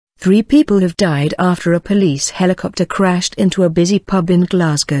3 people have died after a police helicopter crashed into a busy pub in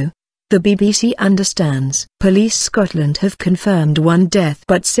Glasgow. The BBC understands. Police Scotland have confirmed 1 death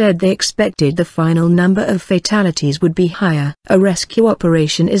but said they expected the final number of fatalities would be higher. A rescue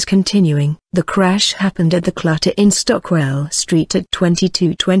operation is continuing. The crash happened at the Clutha in Stockwell Street at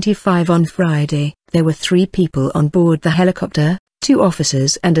 22:25 on Friday. There were 3 people on board the helicopter, 2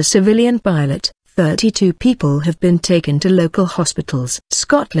 officers and a civilian pilot. 32 people have been taken to local hospitals.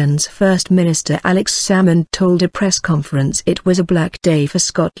 Scotland's First Minister Alex Salmond told a press conference it was a black day for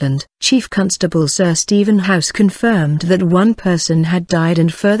Scotland. Chief Constable Sir Stephen House confirmed that 1 person had died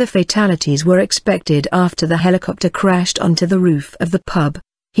and further fatalities were expected after the helicopter crashed onto the roof of the pub.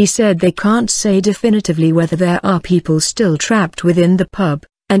 He said they can't say definitively whether there are people still trapped within the pub,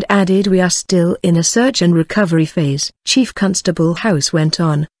 and added we are still in a search and recovery phase. Chief Constable House went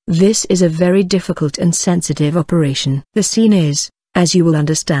on, "This is a very difficult and sensitive operation. The scene is, as you will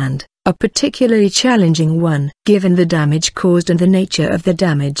understand, a particularly challenging one. Given the damage caused and the nature of the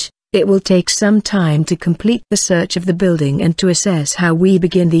damage, it will take some time to complete the search of the building and to assess how we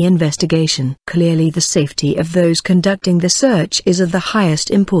begin the investigation. Clearly the safety of those conducting the search is of the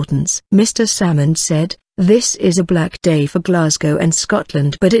highest importance." Mr. Salmond said, "This is a black day for Glasgow and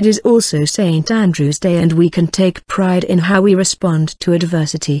Scotland, but it is also St Andrew's Day and we can take pride in how we respond to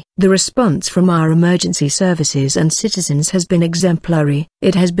adversity. The response from our emergency services and citizens has been exemplary."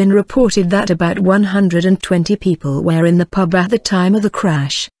 It has been reported that about 120 people were in the pub at the time of the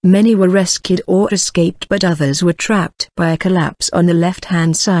crash. Many were rescued or escaped but others were trapped by a collapse on the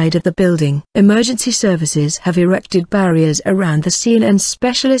left-hand side of the building. Emergency services have erected barriers around the scene and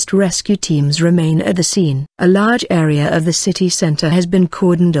specialist rescue teams remain at the scene. A large area of the city centre has been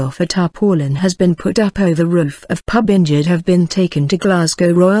cordoned off. A tarpaulin has been put up over the roof of pub. Injured have been taken to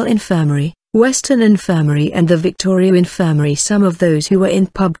Glasgow Royal Infirmary, Western Infirmary and the Victoria Infirmary. Some of those who were in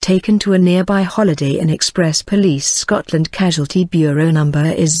pub taken to a nearby Holiday Inn Express. Police Scotland Casualty Bureau number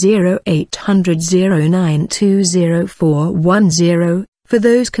is 0800 092 0410. For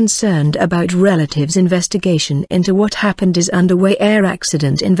those concerned about relatives, investigation into what happened is underway. Air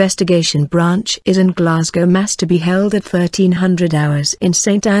Accident Investigation Branch is in Glasgow. Mass to be held at 1300 hours in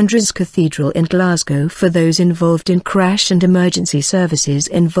St Andrew's Cathedral in Glasgow for those involved in crash and emergency services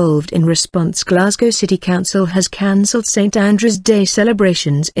involved in response. Glasgow City Council has cancelled St Andrew's Day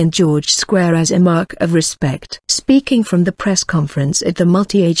celebrations in George Square as a mark of respect. Speaking from the press conference at the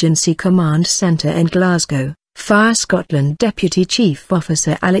Multi-Agency Command Centre in Glasgow, Fire Scotland Deputy Chief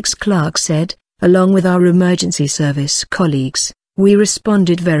Officer Alex Clark said, "Along with our emergency service colleagues, we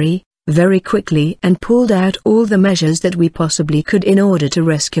responded very quickly and pulled out all the measures that we possibly could in order to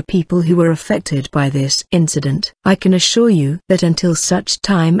rescue people who were affected by this incident. I can assure you that until such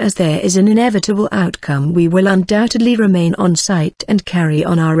time as there is an inevitable outcome, we will undoubtedly remain on site and carry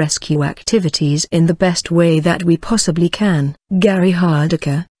on our rescue activities in the best way that we possibly can." Gary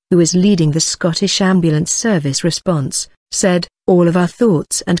Hardaker, who is leading the Scottish Ambulance Service response, said, "All of our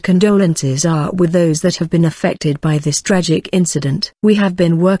thoughts and condolences are with those that have been affected by this tragic incident. We have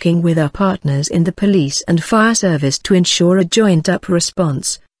been working with our partners in the police and fire service to ensure a joined-up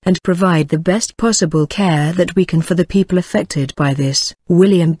response, and provide the best possible care that we can for the people affected by this."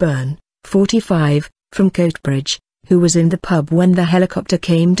 William Byrne, 45, from Coatbridge, who was in the pub when the helicopter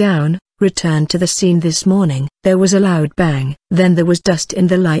came down, returned to the scene this morning. "There was a loud bang, then there was dust and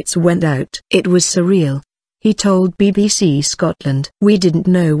the lights went out. It was surreal," he told BBC Scotland. "We didn't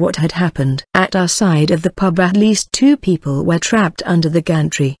know what had happened. At our side of the pub at least 2 people were trapped under the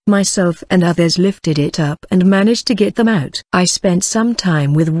gantry. Myself and others lifted it up and managed to get them out. I spent some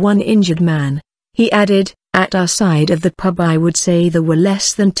time with one injured man," he added. "At our side of the pub I would say there were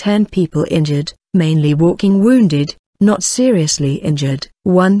less than 10 people injured, mainly walking wounded, not seriously injured.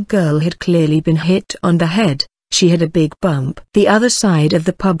 One girl had clearly been hit on the head. She had a big bump. The other side of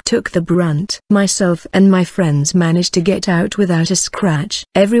the pub took the brunt. Myself and my friends managed to get out without a scratch.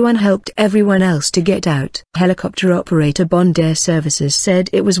 Everyone helped everyone else to get out." Helicopter operator Bond Air Services said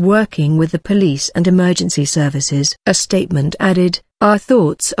it was working with the police and emergency services. A statement added, "Our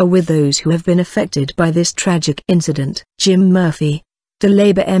thoughts are with those who have been affected by this tragic incident." Jim Murphy, the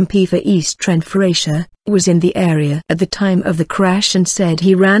Labour MP for East Trent-Frayshire, was in the area at the time of the crash and said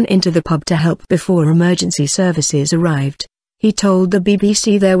he ran into the pub to help before emergency services arrived. He told the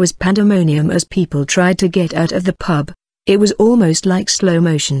BBC there was pandemonium as people tried to get out of the pub. "It was almost like slow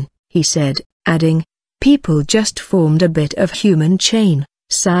motion," he said, adding, "People just formed a bit of human chain,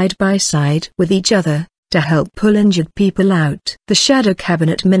 side by side with each other, to help pull injured people out." The shadow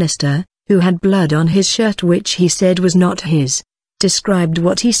cabinet minister, who had blood on his shirt which he said was not his, described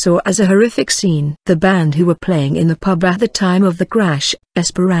what he saw as a horrific scene. The band who were playing in the pub at the time of the crash,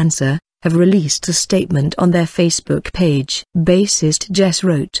 Esperanza, have released a statement on their Facebook page. Bassist Jess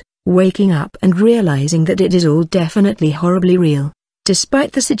wrote, "Waking up and realizing that it is all definitely horribly real.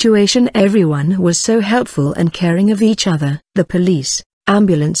 Despite the situation, everyone was so helpful and caring of each other. The police,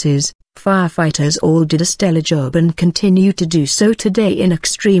 ambulances, firefighters all did a stellar job and continue to do so today in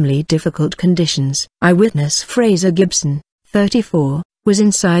extremely difficult conditions." Eyewitness Fraser Gibson, 34, was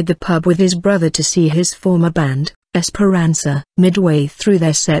inside the pub with his brother to see his former band, Esperanza. Midway through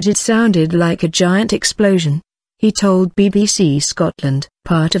their set it sounded like a giant explosion. He told BBC Scotland,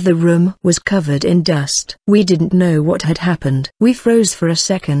 "Part of the room was covered in dust. We didn't know what had happened. We froze for a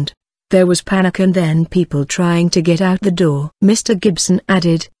second. There was panic and then people trying to get out the door." Mr. Gibson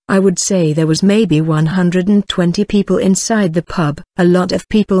added, "I would say there was maybe 120 people inside the pub. A lot of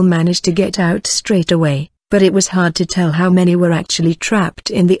people managed to get out straight away, but it was hard to tell how many were actually trapped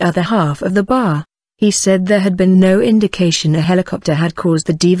in the other half of the bar." He said there had been no indication a helicopter had caused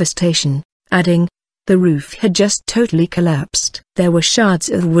the devastation, adding, "The roof had just totally collapsed. There were shards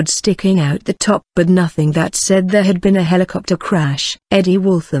of wood sticking out the top but nothing that said there had been a helicopter crash." Eddie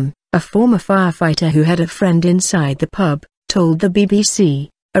Waltham, a former firefighter who had a friend inside the pub, told the BBC,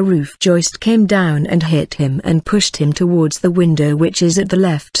 "A roof joist came down and hit him and pushed him towards the window which is at the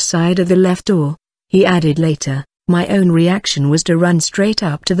left side of the left door." He added later, "My own reaction was to run straight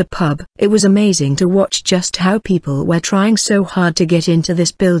up to the pub. It was amazing to watch just how people were trying so hard to get into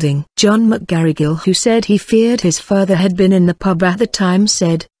this building." John McGarrigle, who said he feared his father had been in the pub at the time,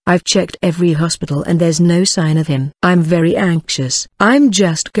 said, "I've checked every hospital and there's no sign of him. I'm very anxious. I'm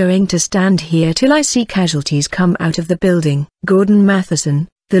just going to stand here till I see casualties come out of the building." Gordon Matheson,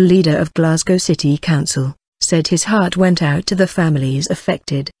 the leader of Glasgow City Council, said his heart went out to the families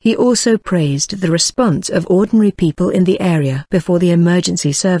affected. He also praised the response of ordinary people in the area before the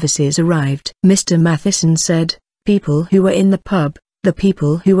emergency services arrived. Mr. Matheson said, "People who were in the pub, the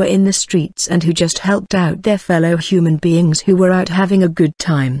people who were in the streets and who just helped out their fellow human beings who were out having a good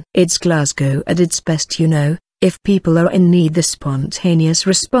time. It's Glasgow at its best, you know. If people are in need, the spontaneous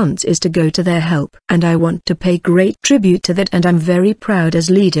response is to go to their help. And I want to pay great tribute to that, and I'm very proud as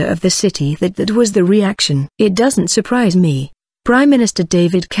leader of the city that was the reaction." It doesn't surprise me. Prime Minister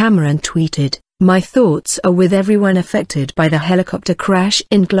David Cameron tweeted, "My thoughts are with everyone affected by the helicopter crash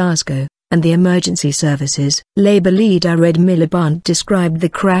in Glasgow, and the emergency services." Labour leader Ed Miliband described the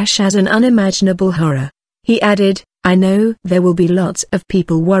crash as an unimaginable horror. He added, "I know there will be lots of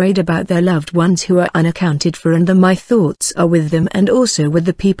people worried about their loved ones who are unaccounted for, and my thoughts are with them and also with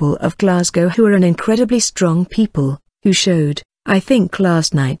the people of Glasgow who are an incredibly strong people, who showed, I think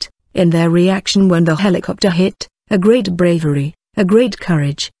last night, in their reaction when the helicopter hit, a great bravery, a great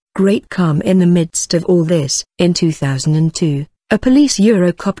courage, great calm in the midst of all this." In 2002, a police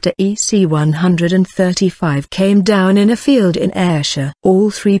Eurocopter EC-135 came down in a field in Ayrshire. All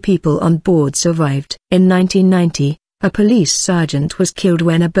 3 people on board survived. In 1990, a police sergeant was killed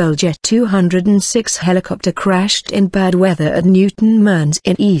when a Bell Jet 206 helicopter crashed in bad weather at Newton Mearns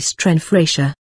in East Renfrewshire.